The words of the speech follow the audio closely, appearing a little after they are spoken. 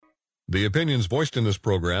The opinions voiced in this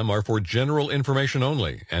program are for general information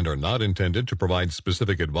only and are not intended to provide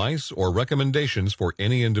specific advice or recommendations for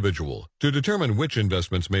any individual. To determine which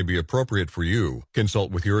investments may be appropriate for you,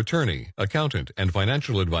 consult with your attorney, accountant, and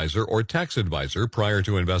financial advisor or tax advisor prior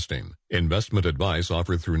to investing. Investment advice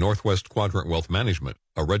offered through Northwest Quadrant Wealth Management,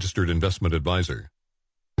 a registered investment advisor.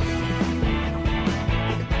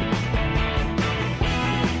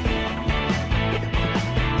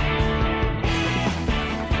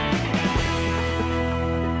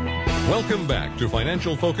 Welcome back to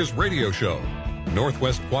Financial Focus Radio Show.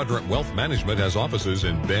 Northwest Quadrant Wealth Management has offices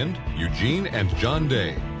in Bend, Eugene, and John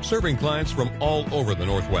Day, serving clients from all over the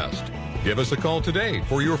Northwest. Give us a call today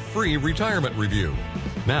for your free retirement review.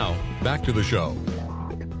 Now, back to the show.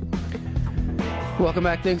 Welcome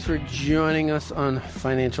back. Thanks for joining us on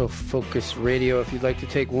Financial Focus Radio. If you'd like to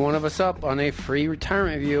take one of us up on a free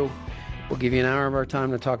retirement review, we'll give you an hour of our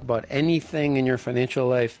time to talk about anything in your financial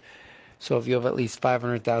life. So if you have at least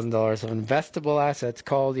 $500,000 of investable assets,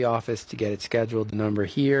 call the office to get it scheduled. The number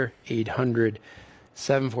here,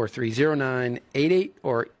 800-743-0988,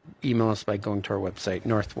 or email us by going to our website,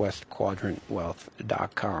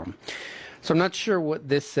 northwestquadrantwealth.com. So I'm not sure what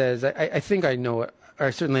this says. I think I know it.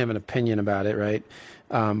 I certainly have an opinion about it, right?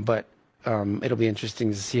 But it'll be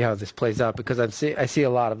interesting to see how this plays out because I see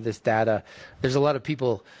a lot of this data. There's a lot of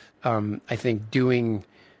people, I think, doing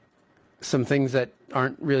some things that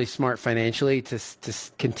aren't really smart financially to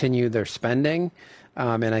continue their spending.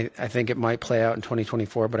 And I think it might play out in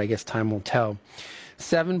 2024, but I guess time will tell.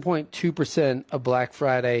 7.2% of Black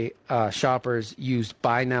Friday shoppers used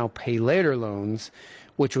buy now, pay later loans,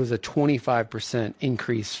 which was a 25%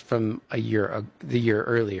 increase from the year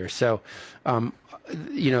earlier. So,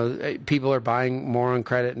 people are buying more on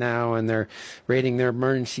credit now, and they're rating their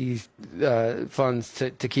emergency funds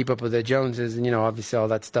to keep up with the Joneses. And, obviously all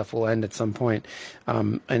that stuff will end at some point.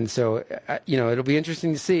 And so, it'll be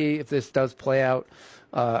interesting to see if this does play out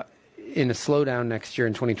in a slowdown next year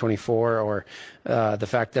in 2024, or the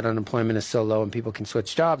fact that unemployment is so low and people can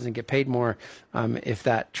switch jobs and get paid more, if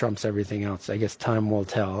that trumps everything else. I guess time will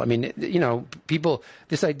tell. I mean, people,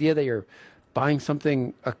 this idea that you're buying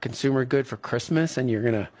something, a consumer good for Christmas, and you're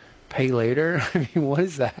going to pay later, I mean, what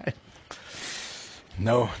is that?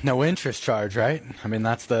 No interest charge, right? I mean,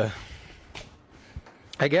 that's the...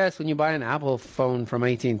 I guess when you buy an Apple phone from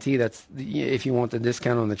AT&T, that's if you want the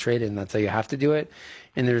discount on the trade-in, that's how you have to do it.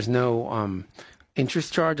 And there's no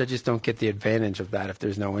interest charge. I just don't get the advantage of that if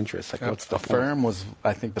there's no interest. Like, what's the Affirm was,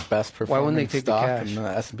 I think, the best performing stock in the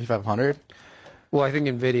S&P 500. Well, I think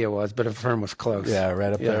NVIDIA was, but Affirm was close. Yeah,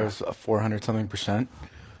 right up there. It was 400-something%.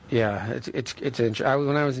 Yeah, it's interesting.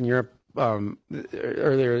 When I was in Europe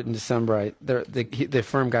earlier in December, the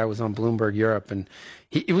Affirm guy was on Bloomberg Europe, and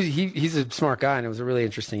he's a smart guy, and it was a really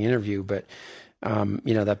interesting interview. But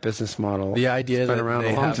that business model, the idea been around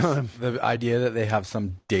a long time. The idea that they have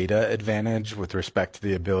some data advantage with respect to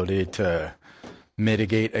the ability to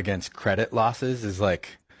mitigate against credit losses is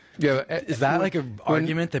like. Yeah, is that like an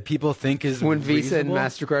argument that people think is when reasonable? Visa and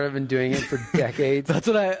MasterCard have been doing it for decades? That's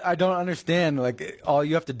what I don't understand. Like, all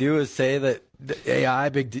you have to do is say that the AI,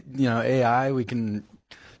 we can.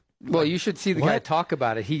 Well, you should see the guy talk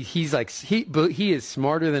about it. He is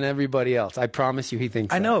smarter than everybody else. I promise you, he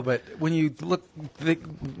thinks. I know, but when you look the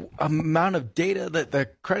amount of data that the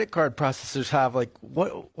credit card processors have, like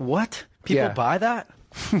what people buy that?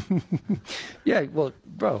 Yeah, well,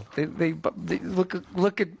 bro, they look at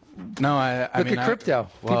crypto.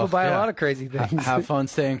 Well, people buy a lot of crazy things. Have fun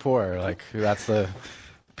staying poor. Like, that's the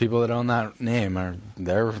people that own that name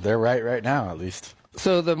they're right now, at least.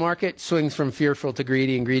 So the market swings from fearful to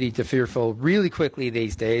greedy and greedy to fearful really quickly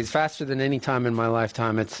these days, faster than any time in my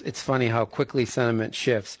lifetime. It's funny how quickly sentiment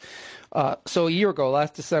shifts. So a year ago,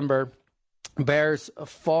 last December, bears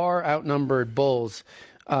far outnumbered bulls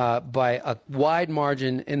by a wide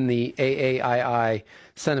margin in the AAII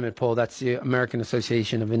sentiment poll. That's the American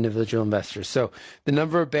Association of Individual Investors. So the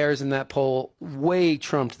number of bears in that poll way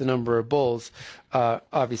trumped the number of bulls.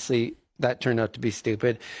 Obviously, that turned out to be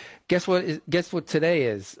stupid. Guess what today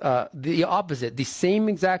is? The opposite. The same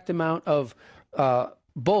exact amount of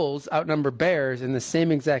bulls outnumber bears in the same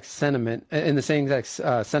exact sentiment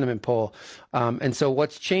sentiment poll. And so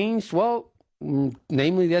what's changed? Well,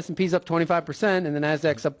 namely the S&P's up 25% and the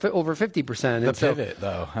Nasdaq's up over 50%. The pivot,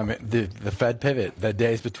 though. I mean, the Fed pivot. The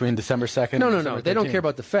days between December 2nd. No. They don't care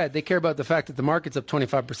about the Fed. They care about the fact that the market's up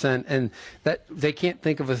 25%, and that they can't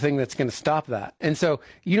think of a thing that's going to stop that. And so,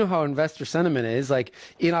 you know how investor sentiment is. Like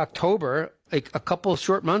in October, like a couple of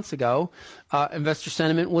short months ago, investor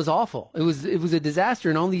sentiment was awful. It was a disaster,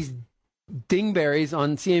 and all these dingberries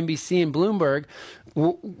on CNBC and Bloomberg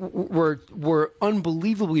were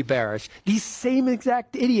unbelievably bearish. These same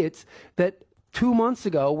exact idiots that 2 months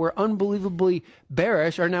ago were unbelievably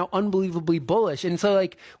bearish are now unbelievably bullish. And so,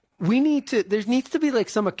 like, there needs to be like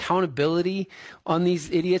some accountability on these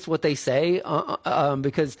idiots, what they say,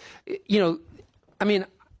 because, I mean,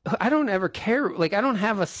 I don't ever care. Like, I don't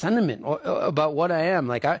have a sentiment about what I am.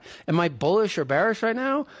 Like, am I bullish or bearish right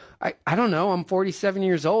now? I don't know. I'm 47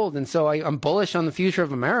 years old, and so I'm bullish on the future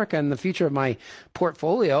of America and the future of my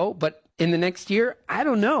portfolio. But in the next year, I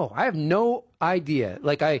don't know. I have no idea.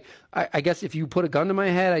 Like, I guess if you put a gun to my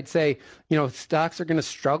head, I'd say, stocks are going to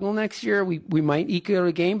struggle next year. We might eke out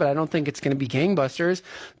a gain, but I don't think it's going to be gangbusters.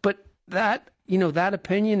 But that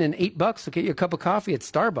opinion and $8 will get you a cup of coffee at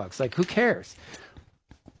Starbucks. Like, who cares?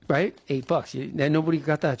 Right? $8. Nobody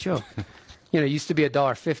got that joke. It used to be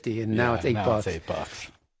 $1.50, and now it's $8. Now it's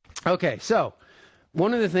 $8. Okay, so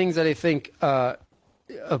one of the things that I think a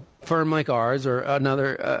firm like ours or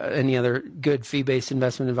any other good fee-based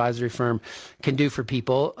investment advisory firm can do for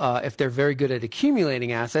people, if they're very good at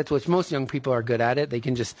accumulating assets, which most young people are good at it, they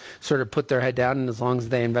can just sort of put their head down, and as long as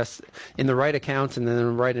they invest in the right accounts and then the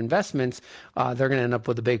right investments, they're going to end up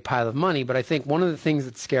with a big pile of money. But I think one of the things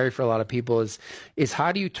that's scary for a lot of people is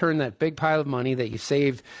how do you turn that big pile of money that you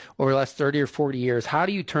saved over the last 30 or 40 years, how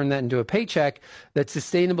do you turn that into a paycheck that's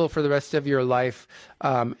sustainable for the rest of your life,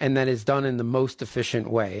 and that is done in the most efficient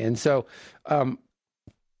way? And so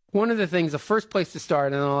one of the things, the first place to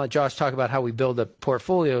start, and I'll let Josh talk about how we build a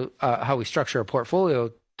portfolio, how we structure a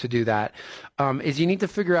portfolio to do that, is you need to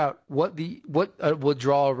figure out what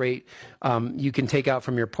withdrawal rate you can take out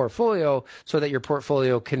from your portfolio so that your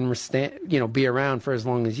portfolio can be around for as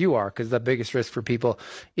long as you are, because the biggest risk for people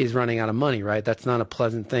is running out of money, right? That's not a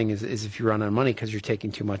pleasant thing, is if you run out of money because you're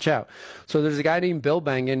taking too much out. So there's a guy named Bill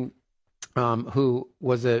Bengen who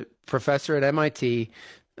was a professor at MIT,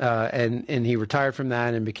 and he retired from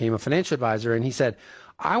that and became a financial advisor. And he said,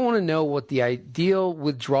 I want to know what the ideal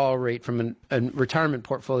withdrawal rate from a retirement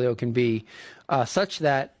portfolio can be, such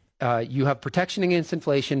that you have protection against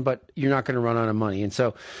inflation, but you're not going to run out of money. And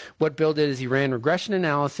so what Bill did is he ran regression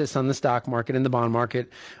analysis on the stock market and the bond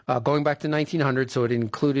market, going back to 1900. So it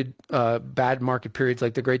included bad market periods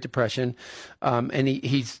like the Great Depression. And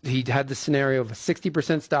he had the scenario of a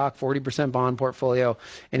 60% stock, 40% bond portfolio.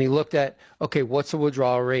 And he looked at, okay, what's the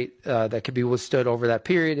withdrawal rate that could be withstood over that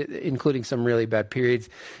period, including some really bad periods.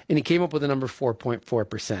 And he came up with a number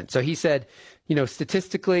 4.4%. So he said,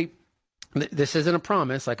 statistically, this isn't a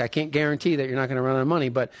promise. Like, I can't guarantee that you're not going to run out of money,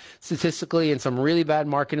 but statistically, in some really bad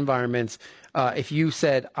market environments, if you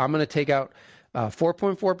said, I'm going to take out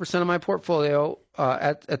 4.4% of my portfolio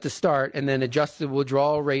at the start and then adjust the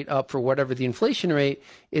withdrawal rate up for whatever the inflation rate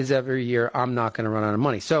is every year, I'm not going to run out of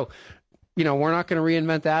money. So, we're not going to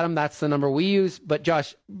reinvent the atom. That's the number we use. But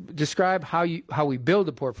Josh, describe how we build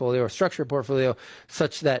a portfolio or structure a portfolio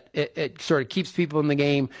such that it sort of keeps people in the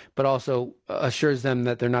game, but also assures them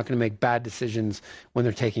that they're not going to make bad decisions when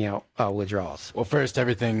they're taking out withdrawals. Well, first,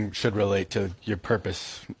 everything should relate to your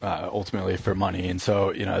purpose ultimately for money. And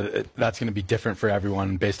so, that's going to be different for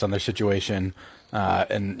everyone based on their situation.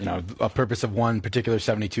 And a purpose of one particular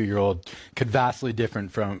 72-year-old could vastly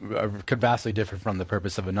different from the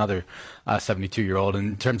purpose of another 72-year-old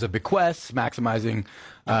in terms of bequests, maximizing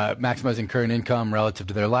current income relative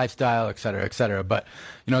to their lifestyle, et cetera, et cetera. But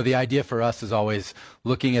the idea for us is always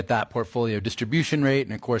looking at that portfolio distribution rate,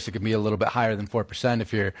 and of course it can be a little bit higher than 4%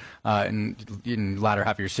 if you're in latter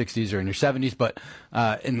half of your 60s or in your 70s, but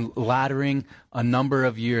in laddering a number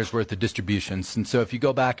of years worth of distributions. And so if you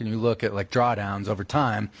go back and you look at like drawdowns over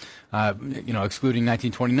time, excluding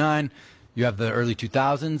 1929, you have the early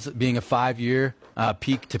 2000s being a 5-year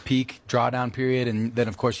peak-to-peak drawdown period, and then,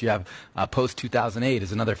 of course, you have post-2008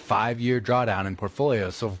 is another 5-year drawdown in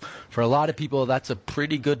portfolios. So for a lot of people, that's a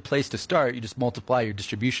pretty good place to start. You just multiply your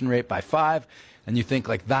distribution rate by 5, and you think,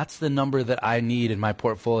 like, that's the number that I need in my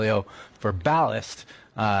portfolio for ballast,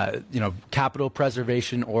 capital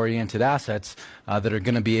preservation-oriented assets that are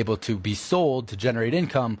going to be able to be sold to generate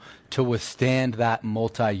income to withstand that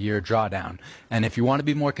multi-year drawdown. And if you want to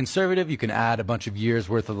be more conservative, you can add a bunch of years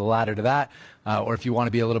worth of the ladder to that. Or if you want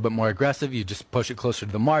to be a little bit more aggressive, you just push it closer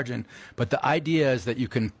to the margin. But the idea is that you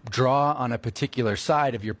can draw on a particular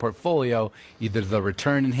side of your portfolio, either the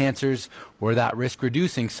return enhancers or that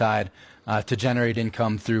risk-reducing side, to generate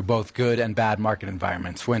income through both good and bad market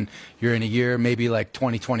environments. When you're in a year maybe like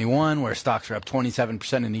 2021 where stocks are up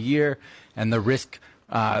 27% in a year and the risk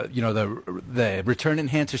the return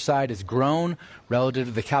enhancer side is grown relative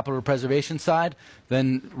to the capital preservation side,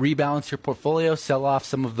 then rebalance your portfolio, sell off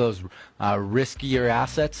some of those riskier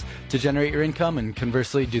assets to generate your income, and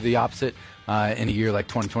conversely do the opposite in a year like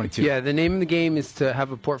 2022. Yeah, the name of the game is to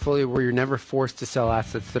have a portfolio where you're never forced to sell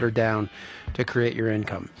assets that are down to create your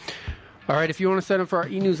income. All right, if you want to sign up for our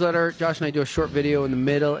e-newsletter, Josh and I do a short video in the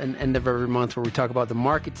middle and end of every month where we talk about the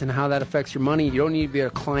markets and how that affects your money. You don't need to be a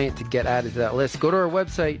client to get added to that list. Go to our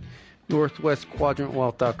website,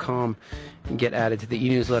 northwestquadrantwealth.com, and get added to the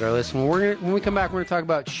e-newsletter list. When we come back, we're going to talk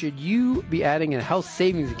about should you be adding a health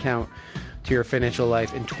savings account to your financial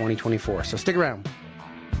life in 2024. So stick around.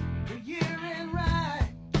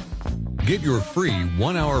 Get your free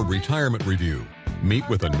 1-hour retirement review. Meet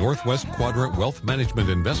with a Northwest Quadrant Wealth Management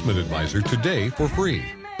Investment Advisor today for free.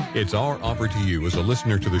 It's our offer to you as a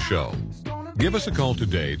listener to the show. Give us a call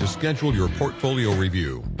today to schedule your portfolio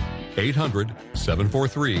review.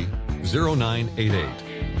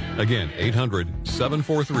 800-743-0988. Again,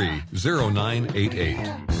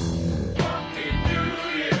 800-743-0988.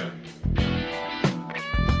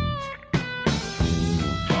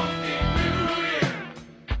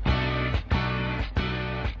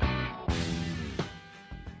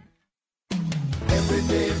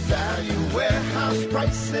 Everyday value, warehouse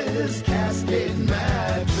prices, Cascade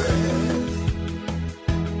Mattress.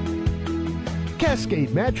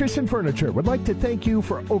 Cascade Mattress and Furniture would like to thank you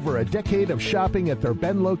for over a decade of shopping at their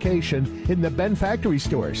Bend location in the Bend Factory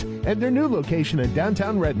Stores and their new location in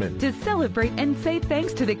downtown Redmond. To celebrate and say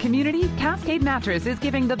thanks to the community, Cascade Mattress is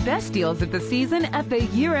giving the best deals of the season at the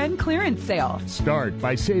year-end clearance sale. Start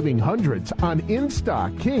by saving hundreds on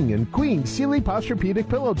in-stock King and Queen Sealy Posturepedic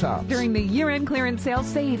pillow tops. During the year-end clearance sale,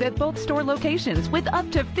 save at both store locations with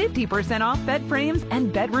up to 50% off bed frames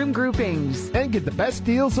and bedroom groupings. And get the best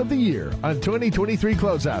deals of the year on 2023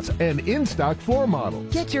 closeouts and in-stock floor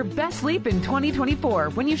models. Get your best sleep in 2024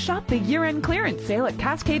 when you shop the year-end clearance sale at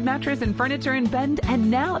Cascade Mattress and Furniture in Bend and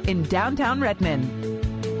now in downtown Redmond.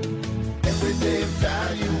 Everyday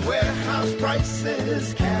value, warehouse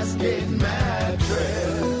prices, Cascade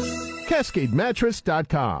Mattress.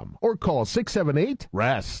 CascadeMattress.com or call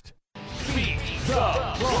 678-REST. Beat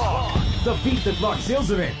the Clock. The Beat the Clock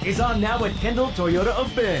sales event is on now at Kendall Toyota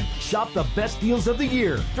of Bend. Shop the best deals of the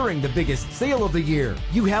year during the biggest sale of the year.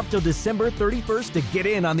 You have till December 31st to get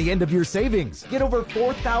in on the end of your savings. Get over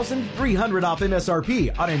 $4,300 off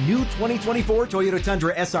MSRP on a new 2024 Toyota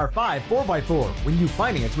Tundra SR5 4x4 when you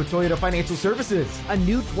finance with Toyota Financial Services. A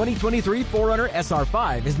new 2023 4Runner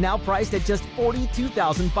SR5 is now priced at just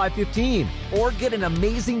 $42,515. Or get an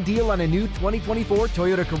amazing deal on a new 2024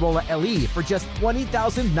 Toyota Corolla LE for just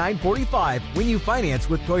 $20,945 when you finance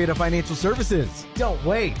with Toyota Financial Services. Don't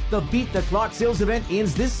wait. The Beat the Clock sales event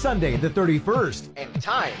ends this Sunday, the 31st, and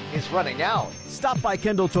time is running out. Stop by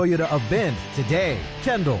Kendall Toyota of Bend today.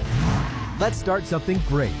 Kendall. Let's start something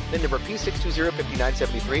great. VIN number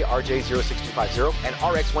P620-5973, RJ06250, and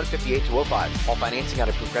RX158-205. All financing on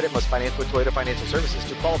approved credit must finance with Toyota Financial Services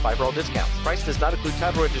to qualify for all discounts. Price does not include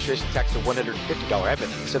title registration tax to $150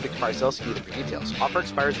 admin. Subject to price sales, see the for details. Offer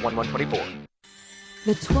expires 1/1/24.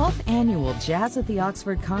 The 12th annual Jazz at the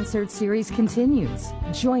Oxford concert series continues.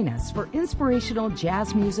 Join us for inspirational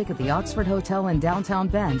jazz music at the Oxford Hotel in downtown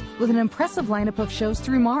Bend with an impressive lineup of shows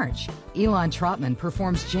through March. Elon Trotman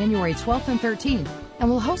performs January 12th and 13th and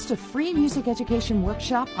will host a free music education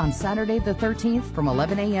workshop on Saturday the 13th from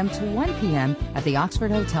 11 a.m. to 1 p.m. at the Oxford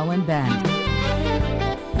Hotel in Bend.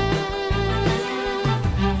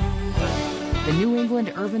 The New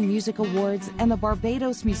England Urban Music Awards and the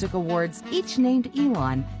Barbados Music Awards each named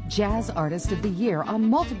Elon Jazz Artist of the Year on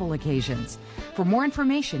multiple occasions. For more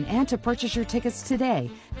information and to purchase your tickets today,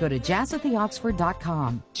 go to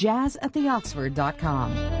jazzattheoxford.com.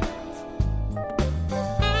 jazzattheoxford.com.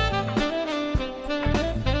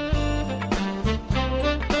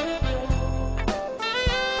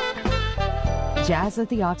 Jazz at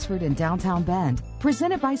the Oxford in downtown Bend,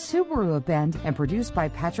 presented by Subaru of Bend and produced by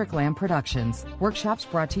Patrick Lamb Productions. Workshops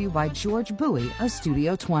brought to you by George Bowie of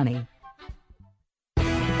Studio 20.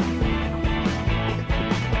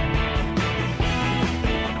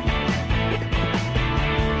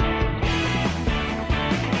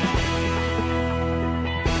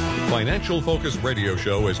 Financial Focus Radio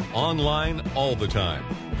Show is online all the time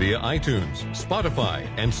via iTunes, Spotify,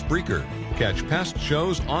 and Spreaker. Catch past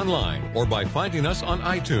shows online or by finding us on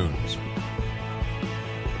iTunes.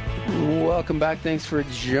 Welcome back. Thanks for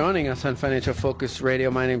joining us on Financial Focus Radio.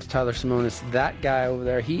 My name is Tyler Simonis. That guy over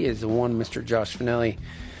there, he is the one, Mr. Josh Finelli.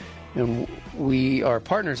 And we are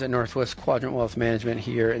partners at Northwest Quadrant Wealth Management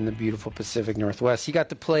here in the beautiful Pacific Northwest. He got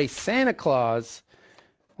to play Santa Claus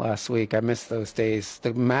last week. I missed those days.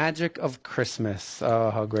 The magic of Christmas.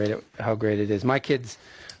 Oh, how great it is. My kids,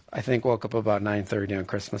 I think, woke up about 9:30 on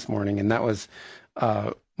Christmas morning, and that was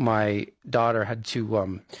my daughter had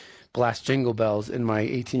to blast Jingle Bells in my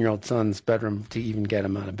 18-year-old son's bedroom to even get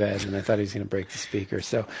him out of bed, and I thought he was going to break the speaker.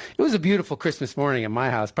 So it was a beautiful Christmas morning at my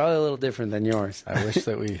house, probably a little different than yours. I wish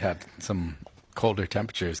that we had some colder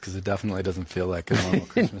temperatures, because it definitely doesn't feel like a normal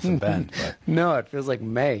Christmas in Bend. But no, it feels like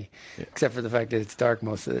May, except for the fact that it's dark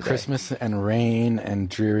most of the day. Christmas and rain and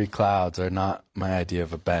dreary clouds are not my idea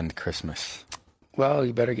of a Bend Christmas. Well,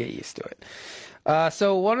 you better get used to it.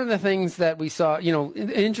 So one of the things that we saw,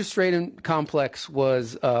 interest rate complex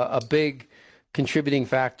was a big contributing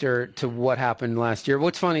factor to what happened last year.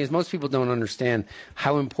 What's funny is most people don't understand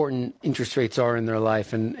how important interest rates are in their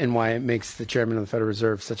life and why it makes the chairman of the Federal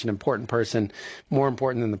Reserve such an important person, more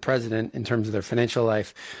important than the president in terms of their financial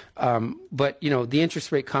life. But the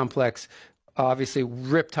interest rate complex obviously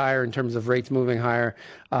ripped higher in terms of rates moving higher.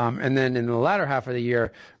 And then in the latter half of the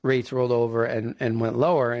year, rates rolled over and went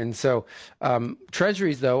lower. And so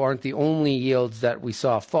treasuries, though, aren't the only yields that we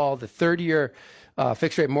saw fall. The 30-year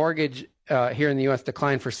fixed rate mortgage here in the U.S.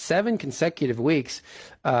 declined for 7 consecutive weeks.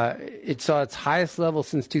 It saw its highest level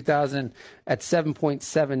since 2000 at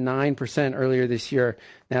 7.79% earlier this year,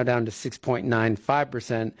 now down to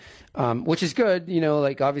 6.95%, which is good.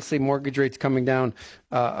 Obviously mortgage rates coming down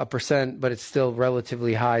 1%, but it's still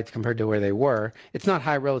relatively high compared to where they were. It's not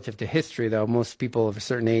high relative to history, though. Most people of a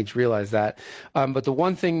certain age realize that. But the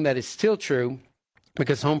one thing that is still true,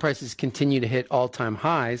 because home prices continue to hit all-time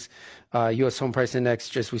highs, U.S. Home Price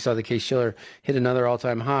Index, we saw the Case-Shiller hit another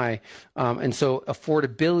all-time high. And so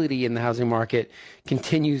affordability in the housing market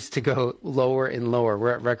continues to go lower and lower.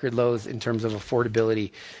 We're at record lows in terms of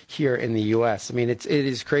affordability here in the U.S. I mean, it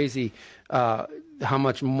is crazy how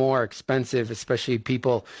much more expensive, especially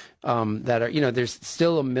people that are, there's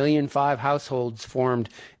still 1.5 million households formed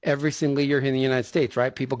every single year here in the United States,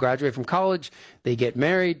 right? People graduate from college, they get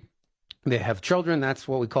married, they have children. That's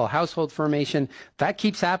what we call household formation. That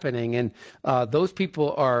keeps happening. And those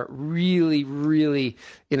people are really, really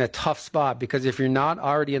in a tough spot, because if you're not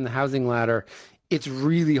already in the housing ladder, it's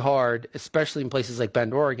really hard, especially in places like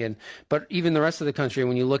Bend, Oregon. But even the rest of the country,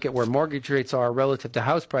 when you look at where mortgage rates are relative to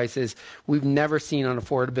house prices, we've never seen on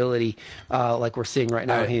affordability like we're seeing right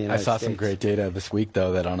now in the United States. I saw some great data this week,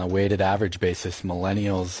 though, that on a weighted average basis,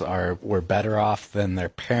 millennials were better off than their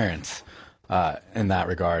parents in that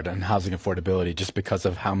regard, and housing affordability, just because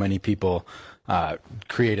of how many people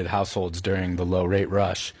created households during the low rate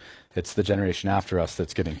rush. It's the generation after us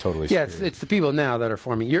that's getting totally screwed. Yeah, it's the people now that are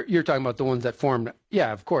forming. You're talking about the ones that formed,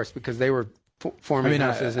 yeah, of course, because they were forming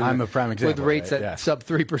houses I'm a prime example, with rates right? at sub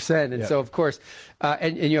 3%. And so, of course,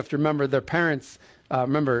 and you have to remember their parents. A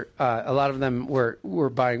lot of them were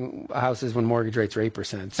buying houses when mortgage rates were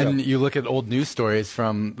 8%. So. And you look at old news stories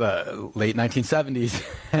from the late 1970s,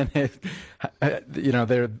 and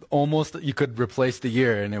they're almost, you could replace the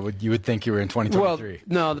year, and you would think you were in 2023. Well,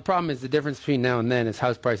 no, the problem is the difference between now and then is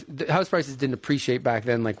house prices didn't appreciate back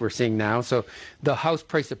then like we're seeing now. So the house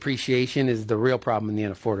price appreciation is the real problem in the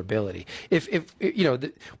unaffordability.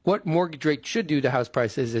 What mortgage rate should do to house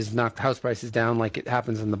prices is knock house prices down like it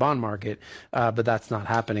happens in the bond market, but that's not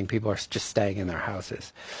happening. People are just staying in their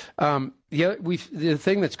houses. The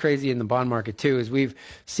thing that's crazy in the bond market too is we've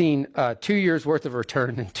seen 2 years worth of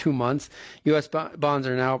return in 2 months. U.S. bonds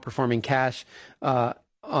are now outperforming cash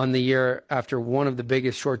on the year after one of the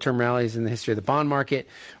biggest short-term rallies in the history of the bond market.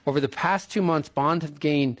 Over the past 2 months, bonds have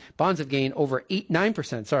gained over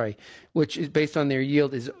 9%. Which is based on their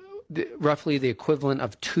yield is roughly the equivalent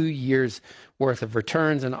of 2 years worth of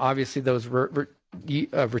returns, and obviously those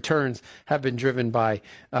returns have been driven by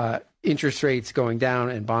interest rates going down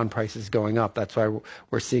and bond prices going up. That's why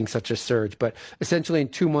we're seeing such a surge. But essentially in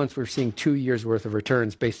 2 months, we're seeing 2 years worth of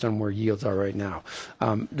returns based on where yields are right now.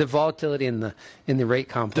 The volatility in the rate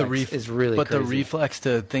complex is really crazy. The reflex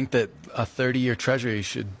to think that a 30-year treasury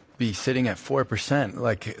should be sitting at 4%,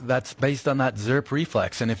 like that's based on that ZIRP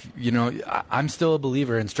reflex. And if I'm still a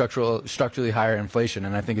believer in structurally higher inflation,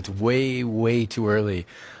 and I think it's way, way too early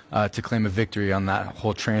to claim a victory on that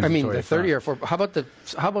whole transitory. I mean, the 30-year 4. How about the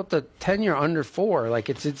 10-year under 4? Like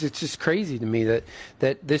it's just crazy to me that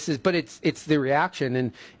this is. But it's the reaction,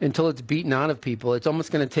 and until it's beaten out of people, it's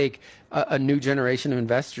almost going to take a new generation of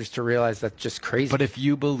investors to realize that's just crazy. But if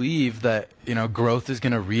you believe that growth is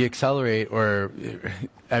going to reaccelerate, or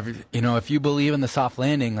if you believe in the soft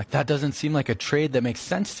landing, like that doesn't seem like a trade that makes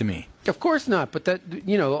sense to me. Of course not, but that,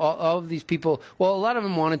 all of these people, well, a lot of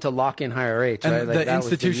them wanted to lock in higher rates, right? And the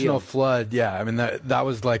institutional flood, I mean, that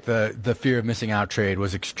was like the fear of missing out trade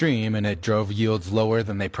was extreme, and it drove yields lower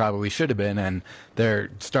than they probably should have been, and they're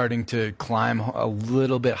starting to climb a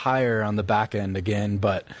little bit higher on the back end again,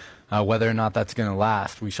 but whether or not that's going to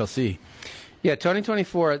last, we shall see. Yeah,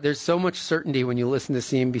 2024, there's so much certainty when you listen to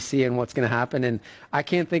CNBC and what's going to happen. And I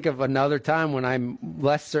can't think of another time when I'm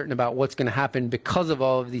less certain about what's going to happen because of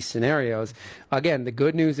all of these scenarios. Again, the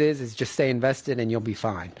good news is just stay invested and you'll be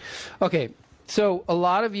fine. Okay. So a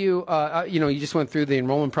lot of you, you just went through the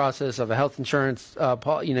enrollment process of a health insurance, you had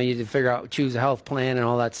to figure out, choose a health plan and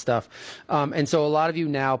all that stuff. And so a lot of you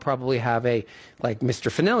now probably have like Mr.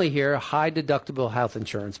 Finelli here, a high deductible health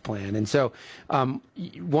insurance plan. And so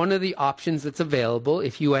one of the options that's available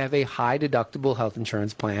if you have a high deductible health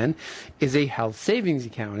insurance plan is a health savings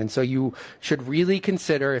account. And so you should really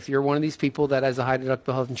consider, if you're one of these people that has a high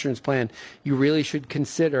deductible health insurance plan, you really should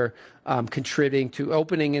consider contributing to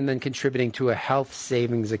opening and then contributing to a health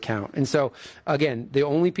savings account. And so, again, the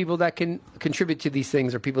only people that can contribute to these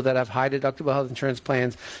things are people that have high deductible health insurance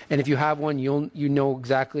plans. And if you have one, you know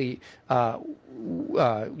exactly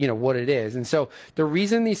what it is. And so the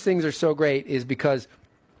reason these things are so great is because,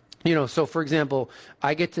 so for example,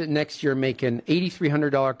 I get to next year make an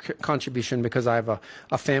 $8,300 contribution because I have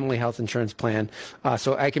a family health insurance plan.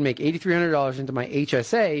 So I can make $8,300 into my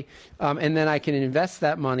HSA, and then I can invest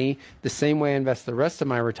that money the same way I invest the rest of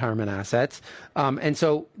my retirement assets. And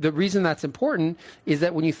so the reason that's important is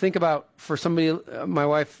that when you think about, for somebody, my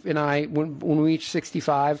wife and I, when we reach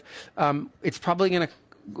 65, it's probably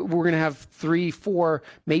we're going to have $300,000, $400,000,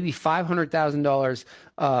 maybe $500,000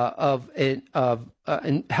 of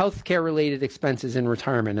healthcare related expenses in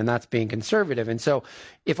retirement, and that's being conservative. And so,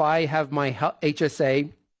 if I have my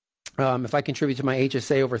HSA, if I contribute to my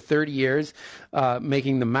HSA over 30 years,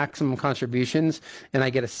 making the maximum contributions, and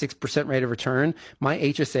I get a 6% rate of return, my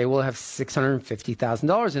HSA will have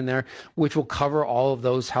 $650,000 in there, which will cover all of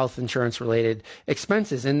those health insurance related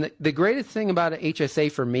expenses. And the greatest thing about an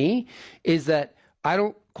HSA for me is that I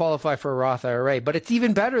don't qualify for a Roth IRA, but it's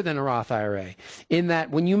even better than a Roth IRA in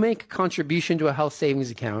that when you make a contribution to a health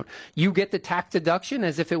savings account, you get the tax deduction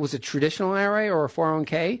as if it was a traditional IRA or a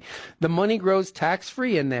 401k. The money grows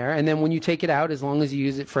tax-free in there, and then when you take it out, as long as you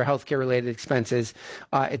use it for healthcare-related expenses,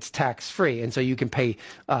 it's tax-free. And so you can pay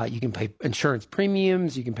insurance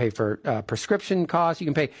premiums, you can pay for prescription costs, you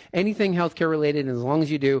can pay anything healthcare-related, and as long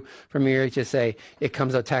as you do from your HSA, it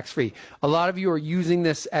comes out tax-free. A lot of you are using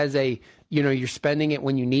this as you're spending it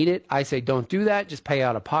when you need it. I say don't do that. Just pay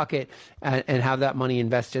out of pocket and have that money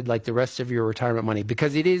invested like the rest of your retirement money,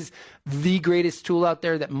 because it is the greatest tool out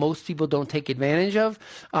there that most people don't take advantage of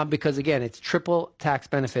because, again, it's triple tax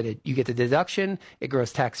benefited. You get the deduction, it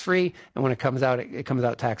grows tax-free, and when it comes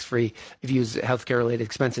out tax-free if you use healthcare-related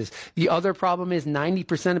expenses. The other problem is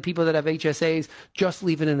 90% of people that have HSAs just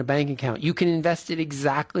leave it in a bank account. You can invest it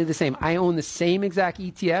exactly the same. I own the same exact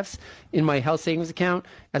ETFs in my health savings account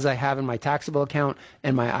as I have in my taxable account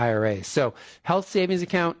and my IRA. So health savings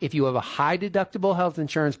account, if you have a high deductible health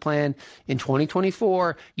insurance plan in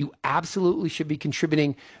 2024, you absolutely should be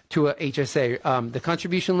contributing to a HSA. The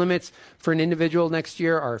contribution limits for an individual next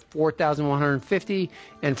year are $4,150,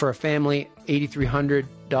 and for a family,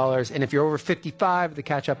 $8,300. And if you're over 55, the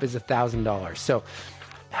catch-up is $1,000. So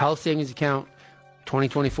health savings account,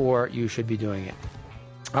 2024, you should be doing it.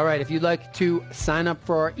 All right, if you'd like to sign up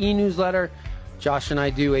for our e-newsletter, Josh and I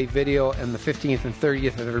do a video on the 15th and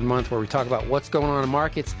 30th of every month where we talk about what's going on in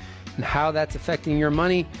markets and how that's affecting your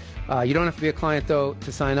money. You don't have to be a client, though,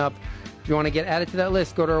 to sign up. If you want to get added to that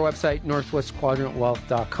list, go to our website,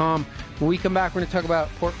 northwestquadrantwealth.com. When we come back, we're going to talk about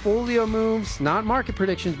portfolio moves, not market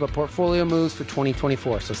predictions, but portfolio moves for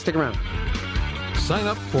 2024. So stick around. Sign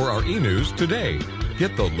up for our e-news today.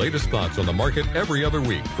 Get the latest thoughts on the market every other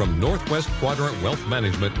week from Northwest Quadrant Wealth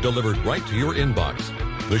Management, delivered right to your inbox.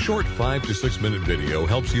 The short 5 to 6 minute video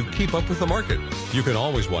helps you keep up with the market. You can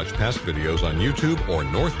always watch past videos on YouTube or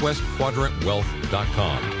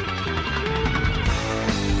northwestquadrantwealth.com.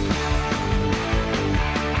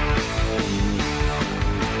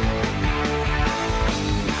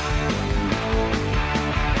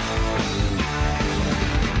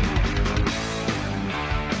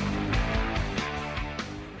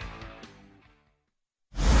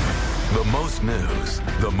 The most news,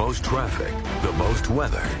 the most traffic, the most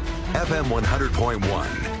weather. FM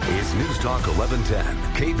 100.1 is News Talk 1110,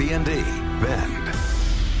 KBND, Bend.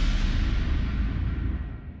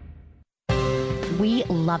 We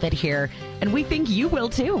love it here, and we think you will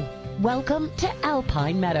too. Welcome to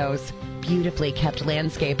Alpine Meadows. beautifully kept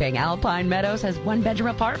landscaping, Alpine Meadows has 1-bedroom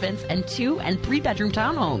apartments and 2- and 3-bedroom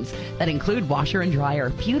townhomes that include washer and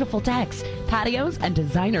dryer, beautiful decks, patios, and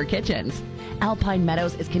designer kitchens. Alpine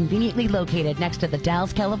Meadows is conveniently located next to the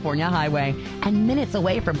Dalles, California highway and minutes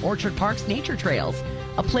away from Orchard Park's nature trails.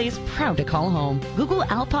 A place proud to call home. Google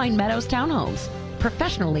Alpine Meadows Townhomes.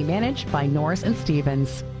 Professionally managed by Norris and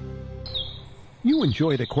Stevens. You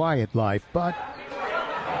enjoy the quiet life, but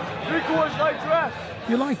Three-quarters light dress.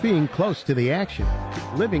 You like being close to the action.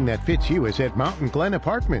 Living that fits you is at Mountain Glen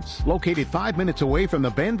Apartments, located 5 minutes away from the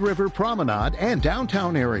Bend River Promenade and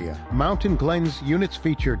downtown area. Mountain Glen's units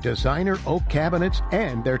feature designer oak cabinets,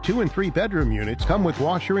 and their 2- and 3-bedroom units come with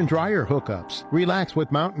washer and dryer hookups. Relax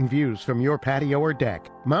with mountain views from your patio or deck.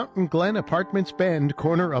 Mountain Glen Apartments Bend,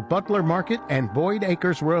 corner of Butler Market and Boyd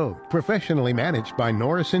Acres Road. Professionally managed by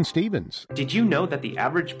Norris and Stevens. Did you know that the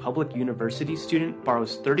average public university student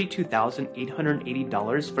borrows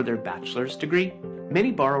 $32,880 for their bachelor's degree?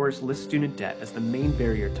 Many borrowers list student debt as the main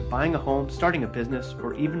barrier to buying a home, starting a business,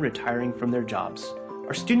 or even retiring from their jobs.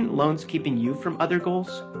 Are student loans keeping you from other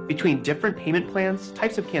goals? Between different payment plans,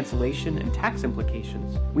 types of cancellation, and tax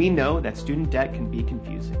implications, we know that student debt can be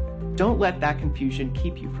confusing. Don't let that confusion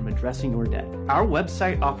keep you from addressing your debt. Our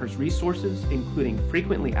website offers resources, including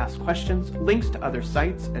frequently asked questions, links to other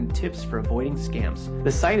sites, and tips for avoiding scams.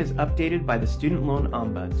 The site is updated by the Student Loan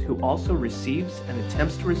Ombuds, who also receives and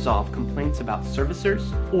attempts to resolve complaints about servicers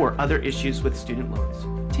or other issues with student loans.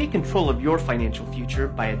 Take control of your financial future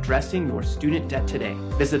by addressing your student debt today.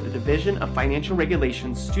 Visit the Division of Financial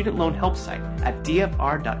Regulations Student Loan Help site at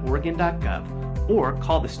dfr.oregon.gov or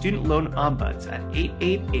call the Student Loan Ombuds at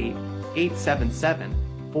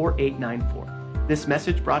 888-877-4894. This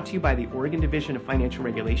message brought to you by the Oregon Division of Financial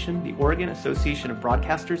Regulation, the Oregon Association of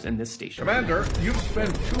Broadcasters, and this station. Commander, you've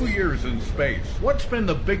spent 2 years in space. What's been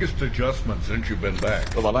the biggest adjustment since you've been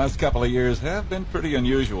back? Well, the last couple of years have been pretty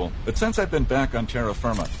unusual. But since I've been back on terra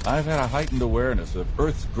firma, I've had a heightened awareness of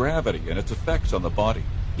Earth's gravity and its effects on the body.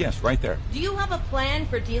 Yes, right there. Do you have a plan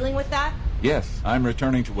for dealing with that? Yes, I'm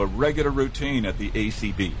returning to a regular routine at the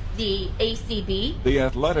ACB. The ACB? The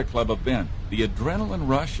Athletic Club of Bend. The adrenaline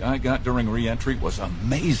rush I got during re-entry was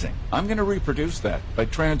amazing. I'm going to reproduce that by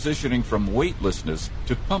transitioning from weightlessness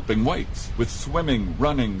to pumping weights with swimming,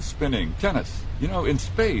 running, spinning, tennis. You know, in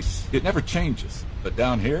space, it never changes. But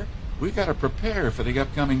down here, we got to prepare for the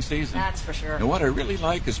upcoming season. That's for sure. And what I really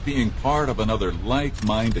like is being part of another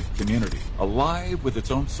like-minded community, alive with its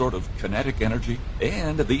own sort of kinetic energy.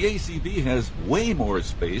 And the ACB has way more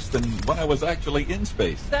space than when I was actually in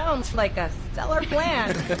space. Sounds like a stellar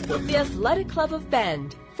plan. The Athletic Club of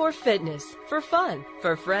Bend. For fitness, for fun,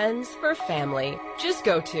 for friends, for family. Just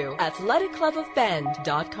go to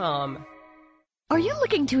athleticlubofbend.com. Are you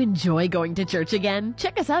looking to enjoy going to church again?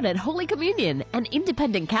 Check us out at Holy Communion, an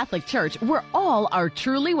independent Catholic church where all are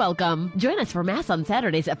truly welcome. Join us for Mass on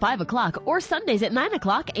Saturdays at 5 o'clock or Sundays at 9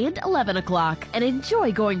 o'clock and 11 o'clock. And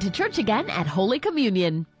enjoy going to church again at Holy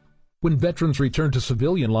Communion. When veterans return to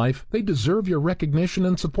civilian life, they deserve your recognition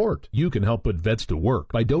and support. You can help put vets to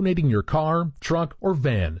work by donating your car, truck, or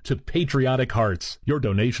van to Patriotic Hearts. Your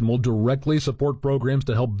donation will directly support programs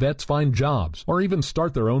to help vets find jobs or even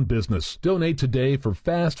start their own business. Donate today for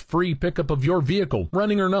fast, free pickup of your vehicle,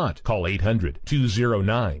 running or not. Call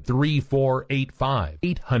 800-209-3485.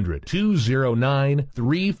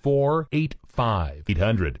 800-209-3485.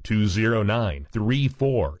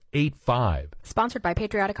 800-209-3485. Sponsored by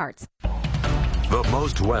Patriotic Hearts. The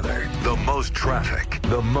most weather, the most traffic,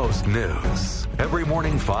 the most news. Every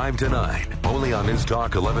morning 5 to 9, only on News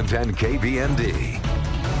Talk 1110 KBND.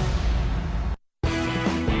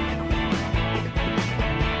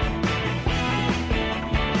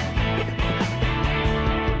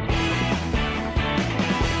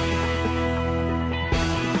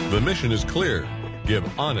 The mission is clear. Give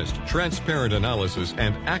honest, transparent analysis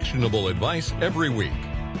and actionable advice every week.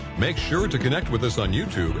 Make sure to connect with us on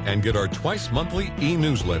YouTube and get our twice-monthly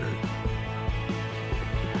e-newsletter.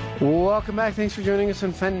 Welcome back. Thanks for joining us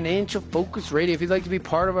on Financial Focus Radio. If you'd like to be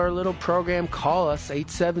part of our little program, call us,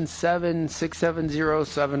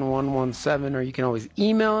 877-670-7117, or you can always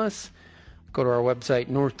email us. Go to our website,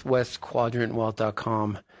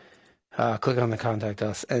 northwestquadrantwealth.com. Click on the Contact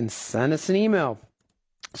Us and send us an email.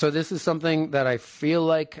 So this is something that I feel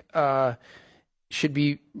like should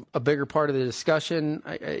be a bigger part of the discussion.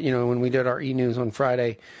 When we did our e-news on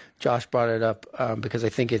Friday, Josh brought it up because I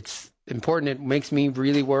think it's important. It makes me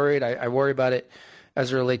really worried. I worry about it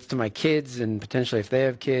as it relates to my kids and potentially if they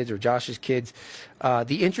have kids or Josh's kids.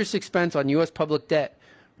 The interest expense on U.S. public debt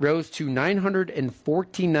rose to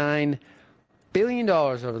 $949 billion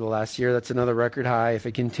over the last year. That's another record high. If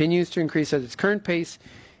it continues to increase at its current pace,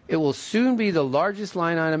 It will soon be the largest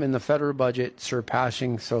line item in the federal budget,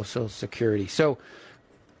 surpassing Social Security. So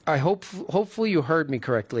hopefully you heard me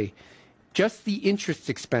correctly. Just the interest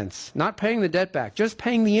expense, not paying the debt back, just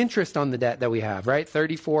paying the interest on the debt that we have, right?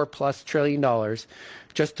 $34+ trillion.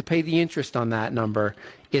 Just to pay the interest on that number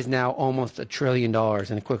is now almost $1 trillion,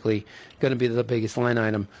 and quickly going to be the biggest line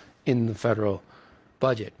item in the federal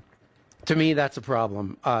budget. To me, that's a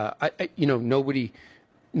problem.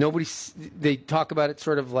 Nobody, they talk about it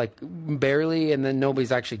sort of like barely, and then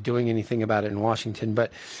nobody's actually doing anything about it in Washington.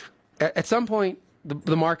 But at some point,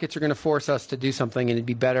 the markets are going to force us to do something, and it'd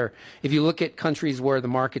be better if you look at countries where the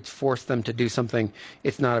markets force them to do something.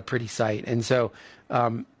 It's not a pretty sight. And so,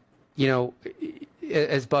 as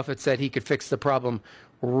Buffett said, he could fix the problem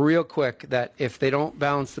real quick, that if they don't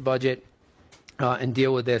balance the budget and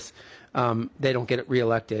deal with this, they don't get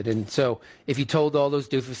reelected. And so if you told all those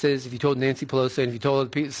doofuses, if you told Nancy Pelosi, and if you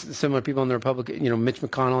told similar people in the Republican, Mitch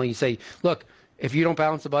McConnell, you say, look, if you don't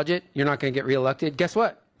balance the budget, you're not going to get reelected. Guess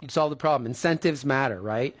what? You'd solve the problem. Incentives matter,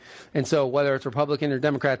 right? And so whether it's Republican or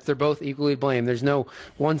Democrats, they're both equally blamed. There's no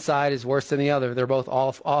one side is worse than the other. They're both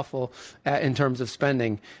awful in terms of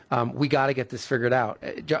spending. We got to get this figured out.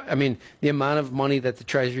 I mean, the amount of money that the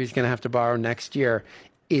Treasury is going to have to borrow next year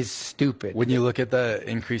is stupid. When you look at the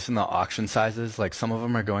increase in the auction sizes, like some of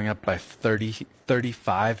them are going up by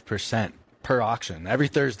 35% per auction every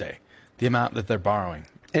Thursday, the amount that they're borrowing.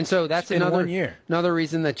 And so that's in 1 year. Another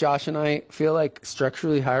reason that Josh and I feel like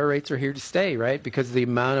structurally higher rates are here to stay, right? Because of the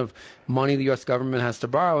amount of money the U.S. government has to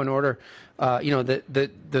borrow in order,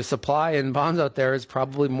 the supply in bonds out there is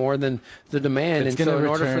probably more than the demand. And so in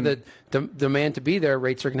order for the demand to be there,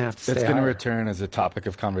 rates are going to have to stay higher. It's going to return as a topic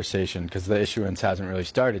of conversation because the issuance hasn't really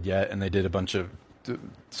started yet, and they did a bunch of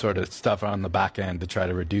sort of stuff on the back end to try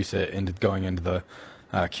to reduce it into going into the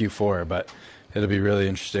Q4. But it'll be really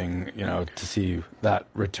interesting, to see that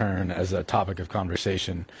return as a topic of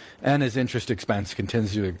conversation. And as interest expense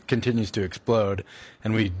continues to explode,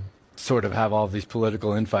 and we sort of have all these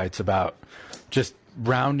political infights about just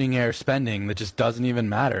rounding error spending that just doesn't even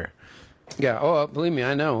matter. Yeah. Oh, believe me,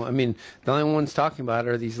 I know. I mean, the only ones talking about it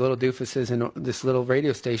are these little doofuses in this little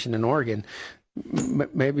radio station in Oregon.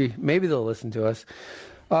 Maybe they'll listen to us.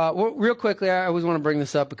 Well, real quickly, I always want to bring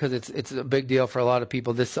this up because it's a big deal for a lot of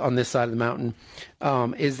people on this side of the mountain,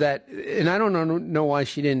 is that, and I don't know why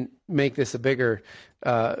she didn't make this a bigger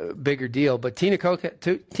deal, but Tina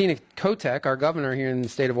Kotek, our governor here in the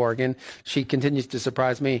state of Oregon, she continues to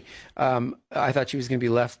surprise me. I thought she was going to be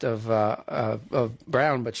left of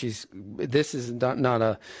Brown, but this is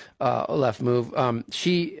not a left move.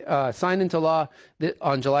 She signed into law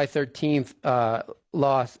on July 13th,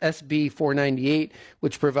 Law SB 498,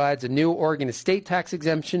 which provides a new Oregon estate tax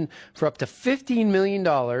exemption for up to $15 million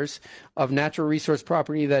of natural resource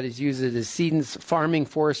property that is used as decedent's farming,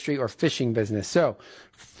 forestry, or fishing business. So,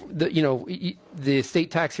 the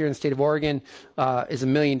estate tax here in the state of Oregon is $1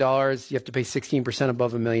 million. You have to pay 16%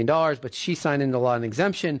 above $1 million. But she signed into law an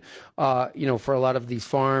exemption, for a lot of these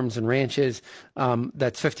farms and ranches.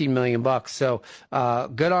 That's $15 million. So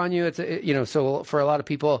good on you. So for a lot of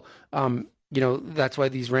people. That's why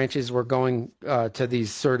these ranches were going to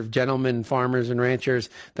these sort of gentlemen farmers and ranchers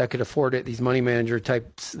that could afford it, these money manager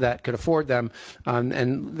types that could afford them,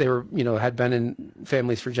 and they were, had been in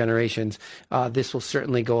families for generations. This will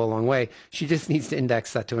certainly go a long way. She just needs to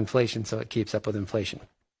index that to inflation so it keeps up with inflation.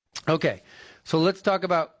 Okay, so let's talk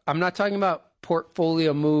about, I'm not talking about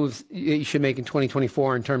portfolio moves you should make in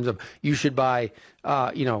 2024 in terms of you should buy,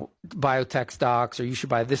 biotech stocks, or you should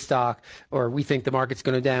buy this stock, or we think the market's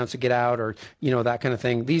going to down, so get out, or, that kind of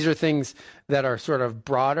thing. These are things that are sort of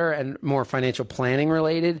broader and more financial planning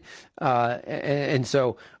related. And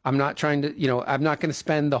so I'm not trying to, I'm not going to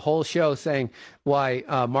spend the whole show saying why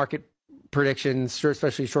market predictions,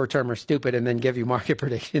 especially short-term, are stupid and then give you market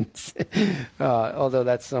predictions, although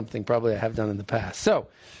that's something probably I have done in the past. So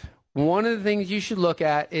one of the things you should look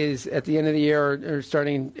at is at the end of the year or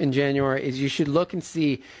starting in January is you should look and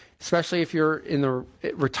see, especially if you're in the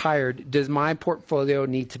retired, does my portfolio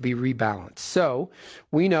need to be rebalanced? So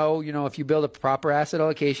we know, if you build a proper asset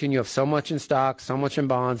allocation, you have so much in stocks, so much in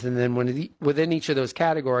bonds, and then within each of those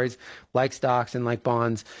categories, like stocks and like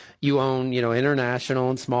bonds, you own,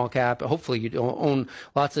 international and small cap. Hopefully you own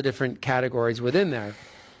lots of different categories within there.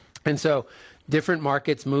 And so different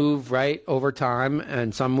markets move right over time,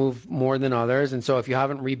 and some move more than others. And so if you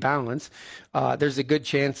haven't rebalanced, there's a good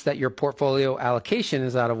chance that your portfolio allocation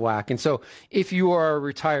is out of whack. And so if you are a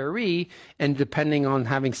retiree, and depending on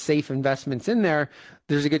having safe investments in there,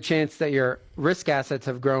 there's a good chance that your risk assets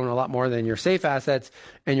have grown a lot more than your safe assets,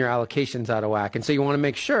 and your allocation's out of whack. And so you want to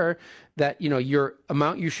make sure that, your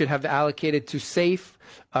amount you should have allocated to safe,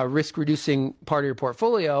 risk-reducing part of your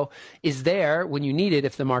portfolio is there when you need it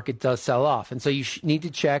if the market does sell off. And so you need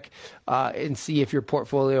to check and see if your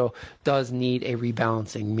portfolio does need a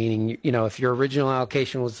rebalancing, meaning, if your original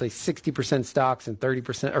allocation was, say, 60% stocks and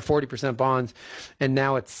 30% or 40% bonds, and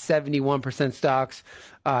now it's 71% stocks,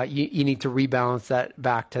 you need to rebalance that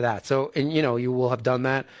back to that. So, and you will have done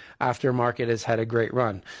that after market has had a great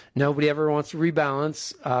run. Nobody ever wants to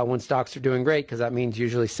rebalance when stocks are doing great, because that means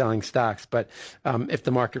usually selling stocks. But if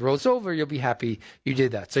the market rolls over, you'll be happy you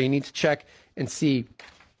did that. So you need to check and see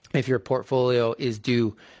if your portfolio is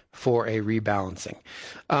due for a rebalancing.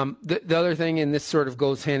 The other thing, and this sort of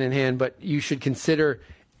goes hand in hand, but you should consider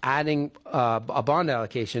adding a bond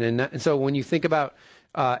allocation. And so when you think about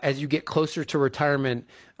as you get closer to retirement,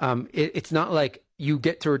 it's not like you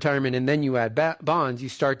get to retirement and then you add bonds. You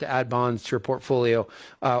start to add bonds to your portfolio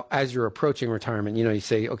as you're approaching retirement. You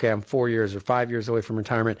say, okay, I'm 4 years or 5 years away from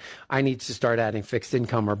retirement. I need to start adding fixed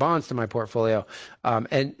income or bonds to my portfolio.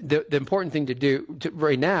 And the important thing to do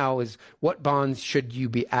right now is, what bonds should you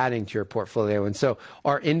be adding to your portfolio? And so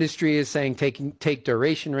our industry is saying take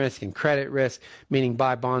duration risk and credit risk, meaning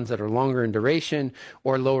buy bonds that are longer in duration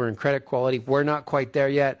or lower in credit quality. We're not quite there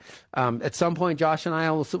yet. At some point, Josh and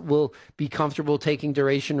I will be comfortable taking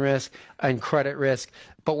duration risk and credit risk,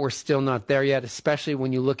 but we're still not there yet, especially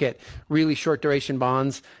when you look at really short duration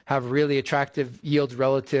bonds have really attractive yields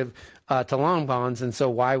relative to long bonds. And so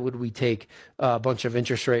why would we take a bunch of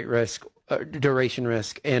interest rate risk, duration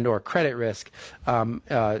risk, and or credit risk,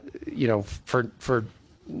 for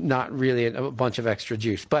not really a bunch of extra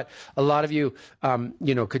juice? But a lot of you,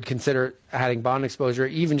 could consider adding bond exposure,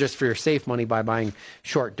 even just for your safe money, by buying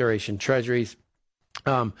short duration treasuries.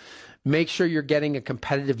 Make sure you're getting a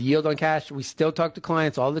competitive yield on cash. We still talk to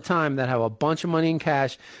clients all the time that have a bunch of money in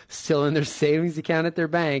cash still in their savings account at their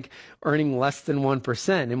bank, earning less than 1%.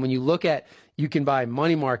 And when you look at, you can buy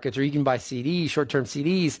money markets, or you can buy CDs, short-term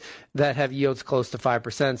CDs that have yields close to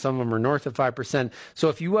 5%. Some of them are north of 5%. So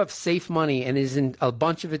if you have safe money and a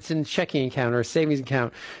bunch of it's in a checking account or a savings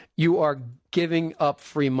account, you are giving up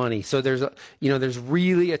free money. So there's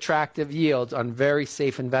really attractive yields on very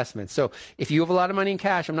safe investments. So if you have a lot of money in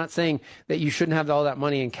cash, I'm not saying that you shouldn't have all that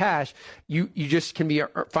money in cash. You just can be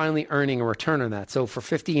finally earning a return on that. So for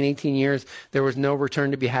 15, 18 years, there was no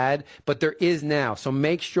return to be had, but there is now. So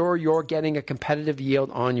make sure you're getting a competitive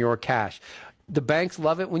yield on your cash. The banks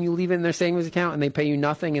love it when you leave it in their savings account and they pay you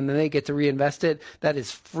nothing and then they get to reinvest it. That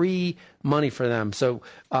is free money for them. So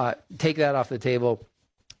take that off the table.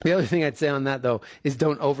 The other thing I'd say on that, though, is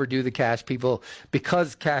don't overdo the cash. People,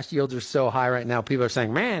 because cash yields are so high right now, people are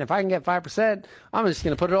saying, man, if I can get 5%, I'm just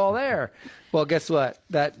going to put it all there. Well, guess what?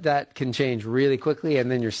 That can change really quickly, and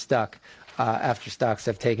then you're stuck after stocks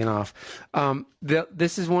have taken off.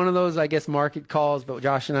 This is one of those, I guess, market calls, but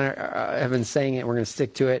Josh and I have been saying it. We're going to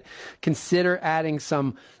stick to it. Consider adding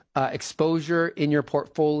some exposure in your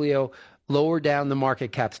portfolio lower down the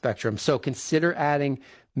market cap spectrum. So consider adding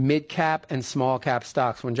mid-cap and small-cap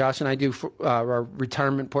stocks. When Josh and I do our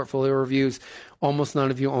retirement portfolio reviews, almost none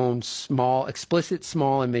of you own explicit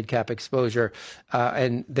small and mid-cap exposure,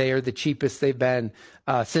 and they are the cheapest they've been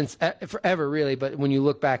since forever, really. But when you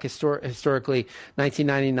look back historically,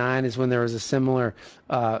 1999 is when there was a similar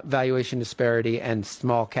valuation disparity, and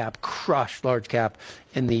small-cap crushed large-cap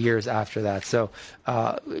in the years after that. So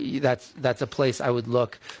that's a place I would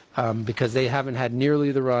look, because they haven't had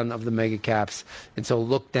nearly the run of the mega caps. And so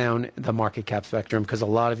look down the market cap spectrum, because a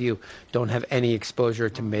lot of you don't have any exposure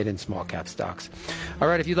to mid and small cap stocks. All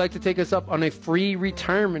right, if you'd like to take us up on a free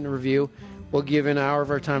retirement review, we'll give an hour of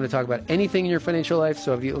our time to talk about anything in your financial life.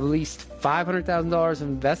 So if you have at least $500,000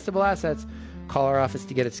 in investable assets, call our office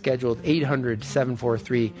to get it scheduled,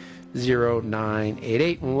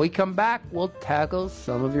 800-743-0988. When we come back, we'll tackle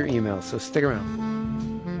some of your emails. So stick around.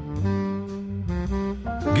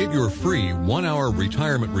 Get your free 1-hour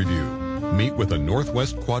retirement review. Meet with a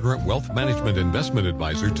Northwest Quadrant Wealth Management Investment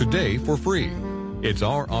Advisor today for free. It's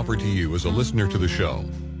our offer to you as a listener to the show.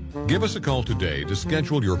 Give us a call today to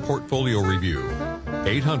schedule your portfolio review.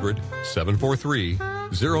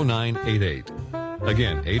 800-743-0988.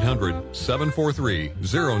 Again,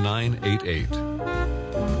 800-743-0988.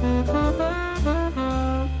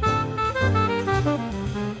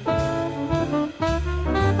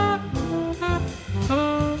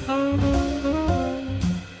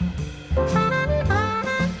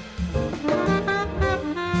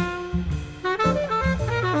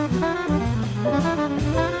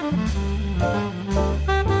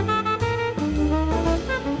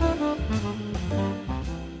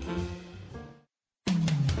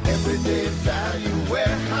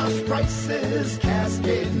 prices,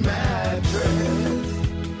 Cascade Mattress.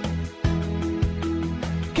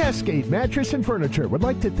 Cascade Mattress and Furniture would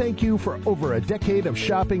like to thank you for over a decade of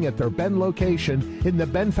shopping at their Bend location in the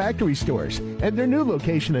Bend Factory Stores and their new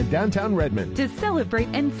location in downtown Redmond. To celebrate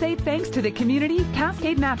and say thanks to the community,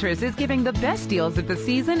 Cascade Mattress is giving the best deals of the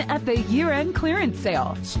season at the year-end clearance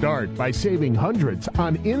sale. Start by saving hundreds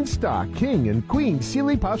on in-stock King and Queen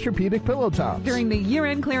Sealy Posturepedic pillow tops. During the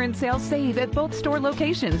year-end clearance sale, save at both store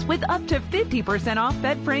locations with up to 50% off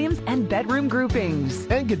bed frames and bedroom groupings.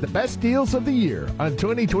 And get the best deals of the year on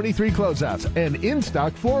 2023 closeouts and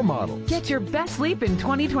in-stock floor models. Get your best sleep in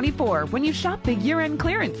 2024 when you shop the year-end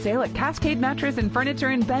clearance sale at Cascade Mattress and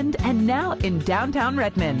Furniture in Bend and now in downtown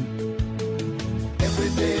Redmond.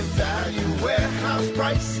 Everyday value, warehouse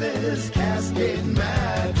prices, Cascade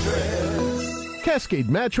Mattress.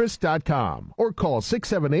 CascadeMattress.com or call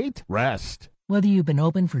 678-REST. Whether you've been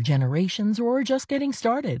open for generations or just getting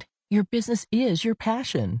started, your business is your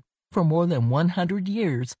passion. For more than 100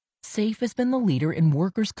 years, SAFE has been the leader in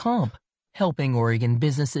workers' comp, helping Oregon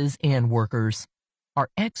businesses and workers. Our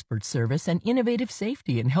expert service and innovative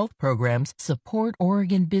safety and health programs support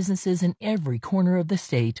Oregon businesses in every corner of the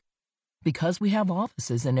state. Because we have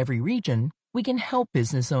offices in every region, we can help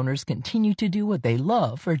business owners continue to do what they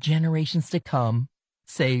love for generations to come.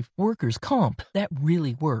 SAFE workers' comp that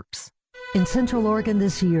really works. In Central Oregon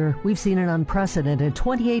this year, we've seen an unprecedented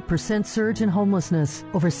 28% surge in homelessness.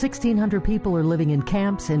 Over 1,600 people are living in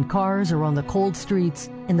camps, in cars, or on the cold streets.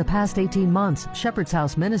 In the past 18 months, Shepherd's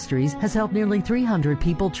House Ministries has helped nearly 300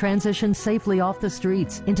 people transition safely off the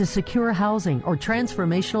streets into secure housing or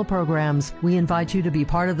transformational programs. We invite you to be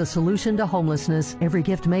part of the solution to homelessness. Every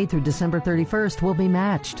gift made through December 31st will be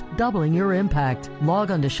matched, doubling your impact. Log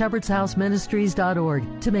on to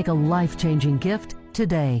shepherdshouseministries.org to make a life-changing gift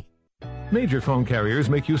today. Major phone carriers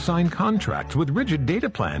make you sign contracts with rigid data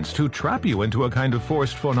plans to trap you into a kind of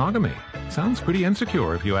forced phonogamy. Sounds pretty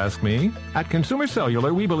insecure if you ask me. At Consumer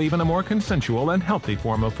Cellular, we believe in a more consensual and healthy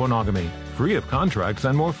form of phonogamy, free of contracts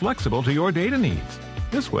and more flexible to your data needs.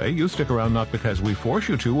 This way, you stick around not because we force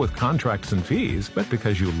you to with contracts and fees, but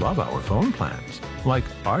because you love our phone plans. Like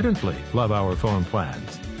ardently love our phone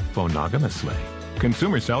plans. Phonogamously.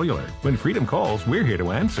 Consumer Cellular. When freedom calls, we're here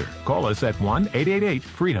to answer. Call us at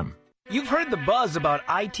 1-888-FREEDOM. You've heard the buzz about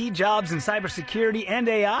IT jobs in cybersecurity and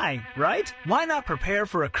AI, right? Why not prepare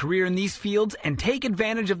for a career in these fields and take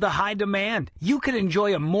advantage of the high demand? You could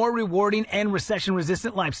enjoy a more rewarding and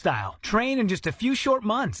recession-resistant lifestyle. Train in just a few short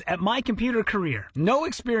months at My Computer Career. No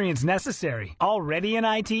experience necessary. Already in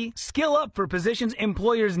IT? Skill up for positions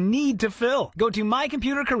employers need to fill. Go to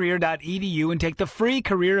mycomputercareer.edu and take the free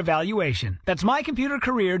career evaluation. That's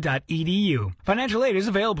mycomputercareer.edu. Financial aid is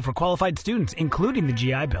available for qualified students, including the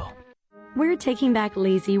GI Bill. We're taking back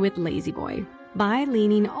lazy with Lazy Boy by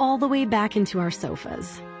leaning all the way back into our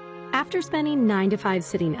sofas. After spending 9 to 5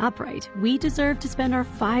 sitting upright, we deserve to spend our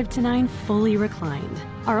 5 to 9 fully reclined.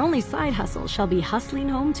 Our only side hustle shall be hustling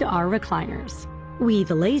home to our recliners. We,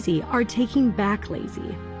 the lazy, are taking back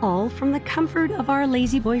lazy, all from the comfort of our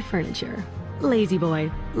Lazy Boy furniture. Lazy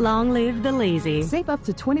Boy, long live the lazy. Save up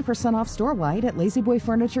to 20% off store-wide at Lazy Boy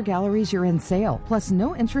Furniture Galleries year-end sale, plus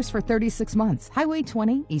no interest for 36 months. Highway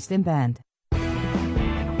 20, East and Bend.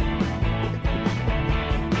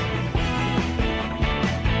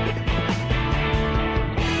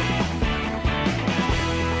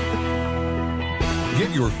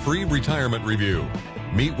 Get your free retirement review.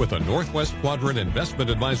 Meet with a Northwest Quadrant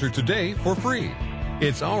investment advisor today for free.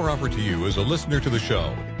 It's our offer to you as a listener to the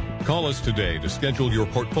show. Call us today to schedule your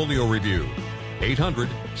portfolio review.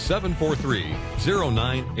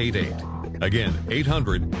 800-743-0988. Again,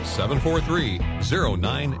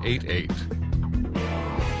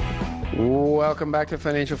 800-743-0988. Welcome back to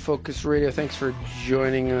Financial Focus Radio. Thanks for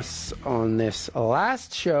joining us on this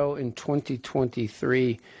last show in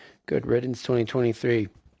 2023. Good riddance, 2023.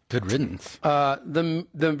 Good riddance.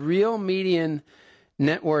 The real median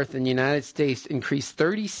net worth in the United States increased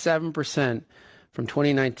 37% from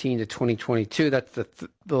 2019 to 2022. That's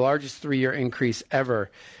the largest 3-year increase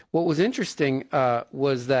ever. What was interesting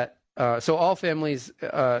was that so all families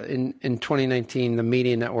in 2019, the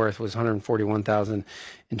median net worth was $141,000.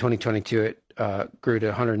 In 2022, it grew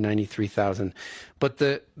to $193,000. But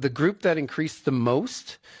the group that increased the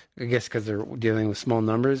most, I guess because they're dealing with small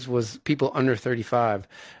numbers, was people under 35.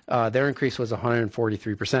 Their increase was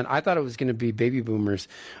 143%. I thought it was going to be baby boomers.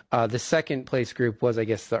 The second place group was, I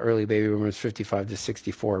guess, the early baby boomers, 55 to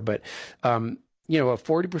 64. But, a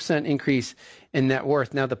 40% increase in net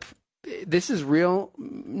worth. Now, this is real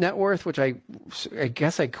net worth, which I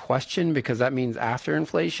guess I question because that means after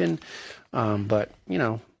inflation. But,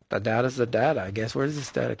 The data's the data, I guess. Where does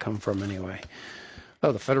this data come from anyway?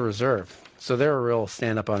 Oh, the Federal Reserve. So they're a real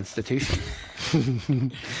stand-up institution.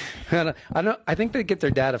 I think they get their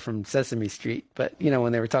data from Sesame Street, but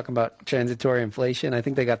when they were talking about transitory inflation, I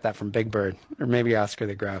think they got that from Big Bird or maybe Oscar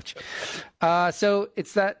the Grouch. So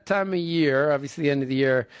it's that time of year, obviously the end of the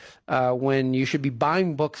year, when you should be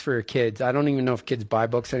buying books for your kids. I don't even know if kids buy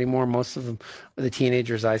books anymore. Most of them, the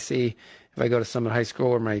teenagers I see, if I go to Summit High School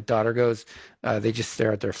where my daughter goes, they just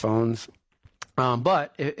stare at their phones.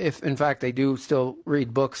 But if, in fact, they do still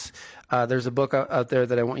read books, there's a book out there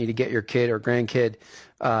that I want you to get your kid or grandkid,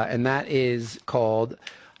 and that is called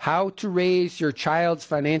How to Raise Your Child's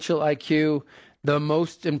Financial IQ, The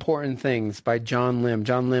Most Important Things by John Lim.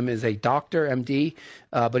 John Lim is a doctor, MD,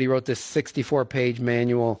 but he wrote this 64-page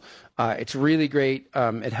manual. It's really great.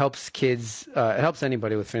 It helps kids. It helps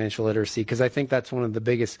anybody with financial literacy, because I think that's one of the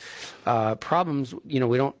biggest problems. We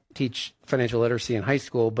don't teach financial literacy in high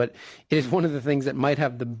school, but it is one of the things that might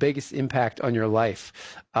have the biggest impact on your life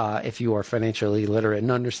if you are financially literate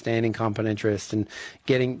and understanding compound interest and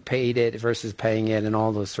getting paid it versus paying it and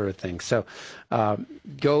all those sort of things. So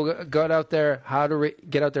go out there.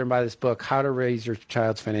 Get out there and buy this book, How to Raise Your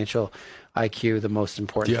Child's Financial IQ, The Most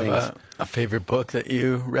Important Things. Do you have a favorite book that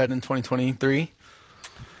you read in 2023?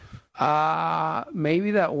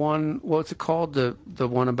 Maybe that one. What's it called? The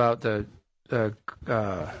one about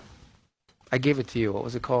I gave it to you. What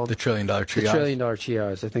was it called? The $1 Trillion Triage. The $1 Trillion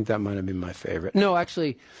Triage. I think that might have been my favorite. No,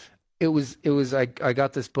 actually, it was. I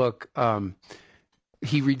got this book.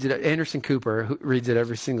 He reads it. Anderson Cooper, who reads it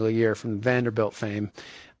every single year from Vanderbilt fame.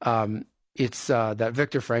 It's that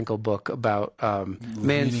Viktor Frankl book about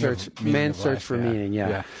man's search for meaning.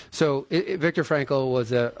 Yeah. So Viktor Frankl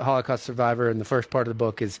was a Holocaust survivor, and the first part of the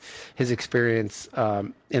book is his experience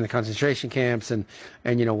in the concentration camps and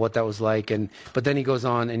what that was like. But then he goes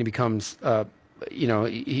on and he becomes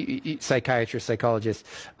he psychiatrist, psychologist,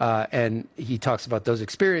 and he talks about those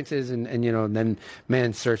experiences and then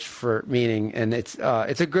man's search for meaning. And it's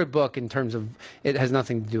a good book in terms of it has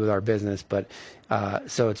nothing to do with our business, but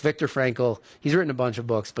so it's Viktor Frankl. He's written a bunch of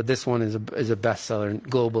books, but this one is a bestseller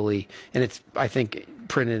globally, and it's, I think,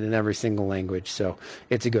 printed in every single language. So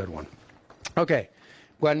it's a good one. Okay.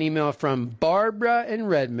 Got an email from Barbara in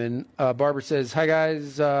Redmond. Barbara says, "Hi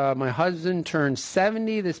guys, my husband turned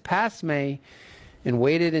 70 this past May and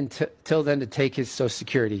waited until then to take his Social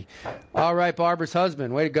Security." All right, Barbara's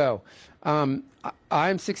husband, way to go.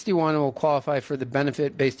 I'm 61 and will qualify for the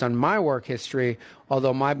benefit based on my work history,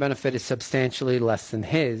 although my benefit is substantially less than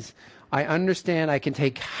his. I understand I can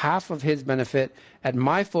take half of his benefit at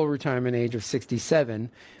my full retirement age of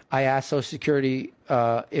 67. I asked Social Security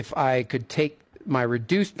if I could take my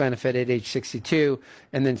reduced benefit at age 62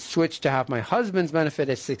 and then switch to have my husband's benefit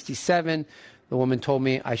at 67. The woman told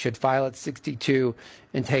me I should file at 62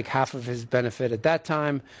 and take half of his benefit at that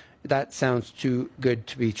time. That sounds too good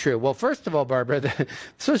to be true. Well, first of all, Barbara, the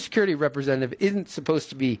Social Security representative isn't supposed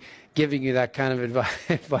to be giving you that kind of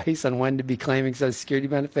advice on when to be claiming Social Security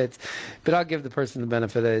benefits, but I'll give the person the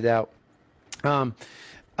benefit of the doubt.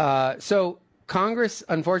 So Congress,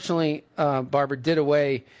 unfortunately, Barbara, did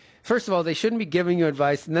away. First of all, they shouldn't be giving you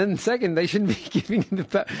advice. And then second, they shouldn't be giving you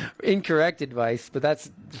the incorrect advice, but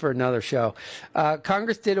that's for another show.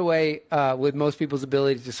 Congress did away with most people's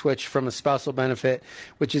ability to switch from a spousal benefit,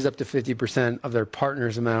 which is up to 50% of their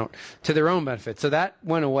partner's amount, to their own benefit. So that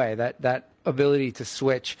went away. That ability to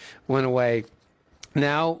switch went away.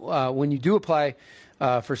 Now, when you do apply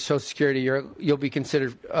for Social Security, you'll be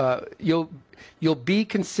considered you'll be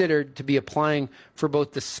considered to be applying for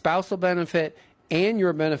both the spousal benefit and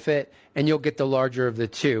your benefit, and you'll get the larger of the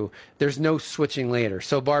two. There's no switching later.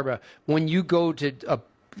 So, Barbara, when you go to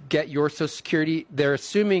get your Social Security, they're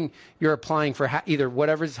assuming you're applying for either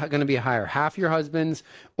whatever's going to be higher, half your husband's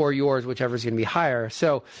or yours, whichever's going to be higher.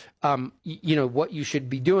 So, what you should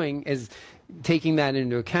be doing is taking that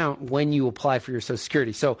into account when you apply for your Social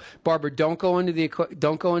Security. So, Barbara, don't go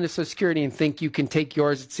into Social Security and think you can take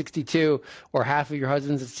yours at 62 or half of your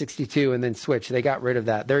husband's at 62 and then switch. They got rid of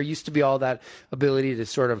that. There used to be all that ability to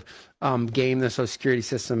sort of game the Social Security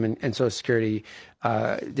system, and Social Security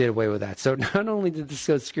did away with that. So not only did the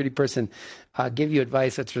Social Security person give you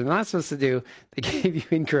advice that you're not supposed to do, they gave you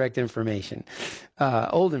incorrect information,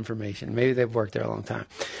 old information. Maybe they've worked there a long time.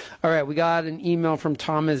 All right, we got an email from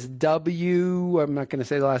Thomas W. I'm not going to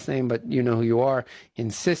say the last name, but you know who you are,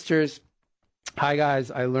 in Sisters. Hi,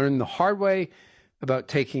 guys. I learned the hard way about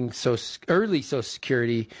taking early Social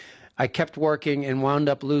Security. I kept working and wound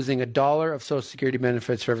up losing $1 of Social Security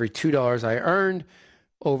benefits for every $2 I earned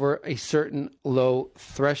over a certain low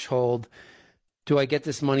threshold. Do I get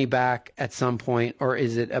this money back at some point, or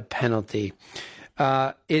is it a penalty?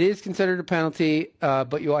 It is considered a penalty,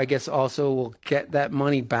 but you, I guess, also will get that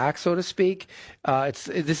money back, so to speak.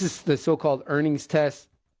 This is the so-called earnings test.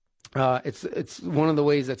 It's one of the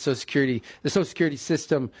ways that the Social Security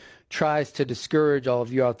system tries to discourage all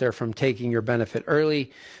of you out there from taking your benefit early.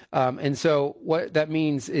 And so what that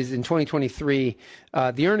means is in 2023,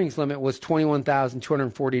 the earnings limit was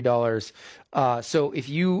 $21,240. So if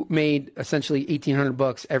you made essentially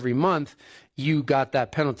 $1,800 every month, you got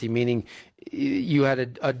that penalty, meaning you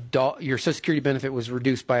had your Social Security benefit was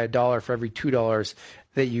reduced by $1 for every $2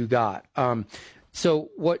 that you got. So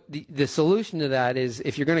what the solution to that is,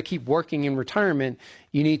 if you're going to keep working in retirement,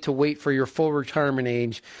 you need to wait for your full retirement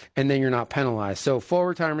age, and then you're not penalized. So full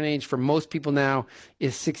retirement age for most people now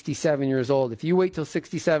is 67 years old. If you wait till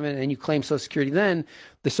 67 and you claim Social Security, then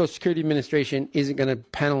the Social Security Administration isn't going to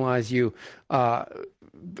penalize you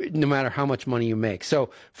no matter how much money you make. So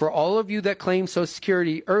for all of you that claim Social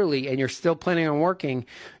Security early and you're still planning on working,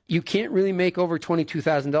 you can't really make over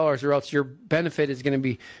 $22,000, or else your benefit is going to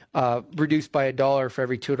be reduced by $1 for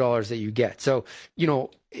every $2 that you get. So,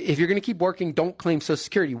 if you're going to keep working, don't claim Social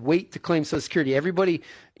Security. Wait to claim Social Security. Everybody,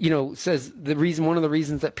 says one of the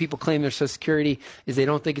reasons that people claim their Social Security is they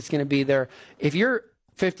don't think it's going to be there. If you're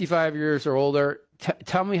 55 years or older,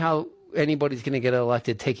 tell me how anybody's going to get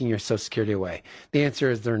elected taking your Social Security away. The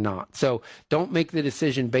answer is they're not. So don't make the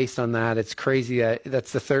decision based on that. It's crazy.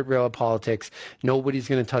 That's the third rail of politics. Nobody's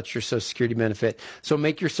going to touch your Social Security benefit. So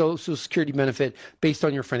make your Social Security benefit based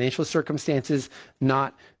on your financial circumstances,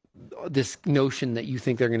 not this notion that you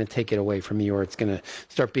think they're going to take it away from you, or it's going to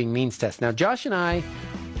start being means test. Now, Josh and I,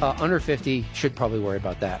 under 50, should probably worry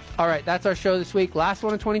about that. All right, that's our show this week. Last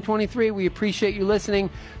one of 2023. We appreciate you listening.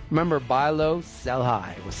 Remember, buy low, sell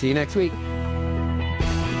high. We'll see you next week.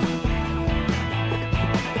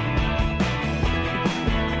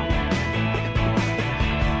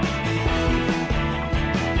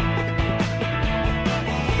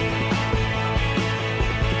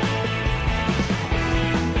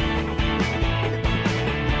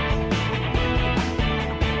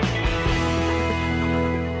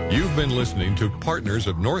 You've been listening to Partners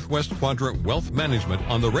of Northwest Quadrant Wealth Management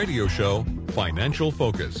on the radio show Financial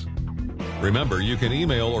Focus. Remember, you can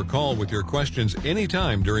email or call with your questions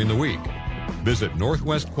anytime during the week. Visit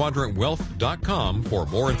northwestquadrantwealth.com for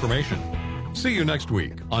more information. See you next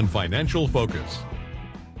week on Financial Focus.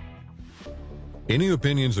 Any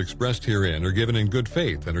opinions expressed herein are given in good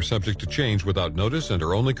faith and are subject to change without notice and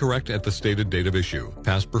are only correct at the stated date of issue.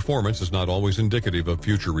 Past performance is not always indicative of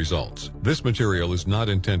future results. This material is not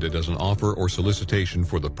intended as an offer or solicitation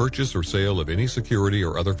for the purchase or sale of any security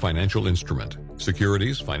or other financial instrument.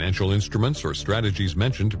 Securities, financial instruments, or strategies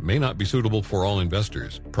mentioned may not be suitable for all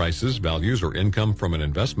investors. Prices, values, or income from an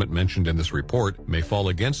investment mentioned in this report may fall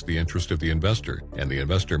against the interest of the investor, and the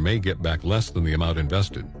investor may get back less than the amount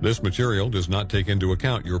invested. This material does not take into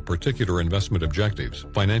account your particular investment objectives,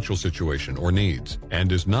 financial situation, or needs,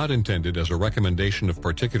 and is not intended as a recommendation of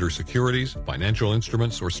particular securities, financial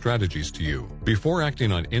instruments, or strategies to you. Before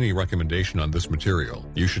acting on any recommendation on this material,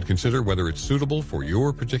 you should consider whether it's suitable for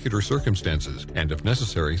your particular circumstances, and if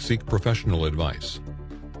necessary, seek professional advice.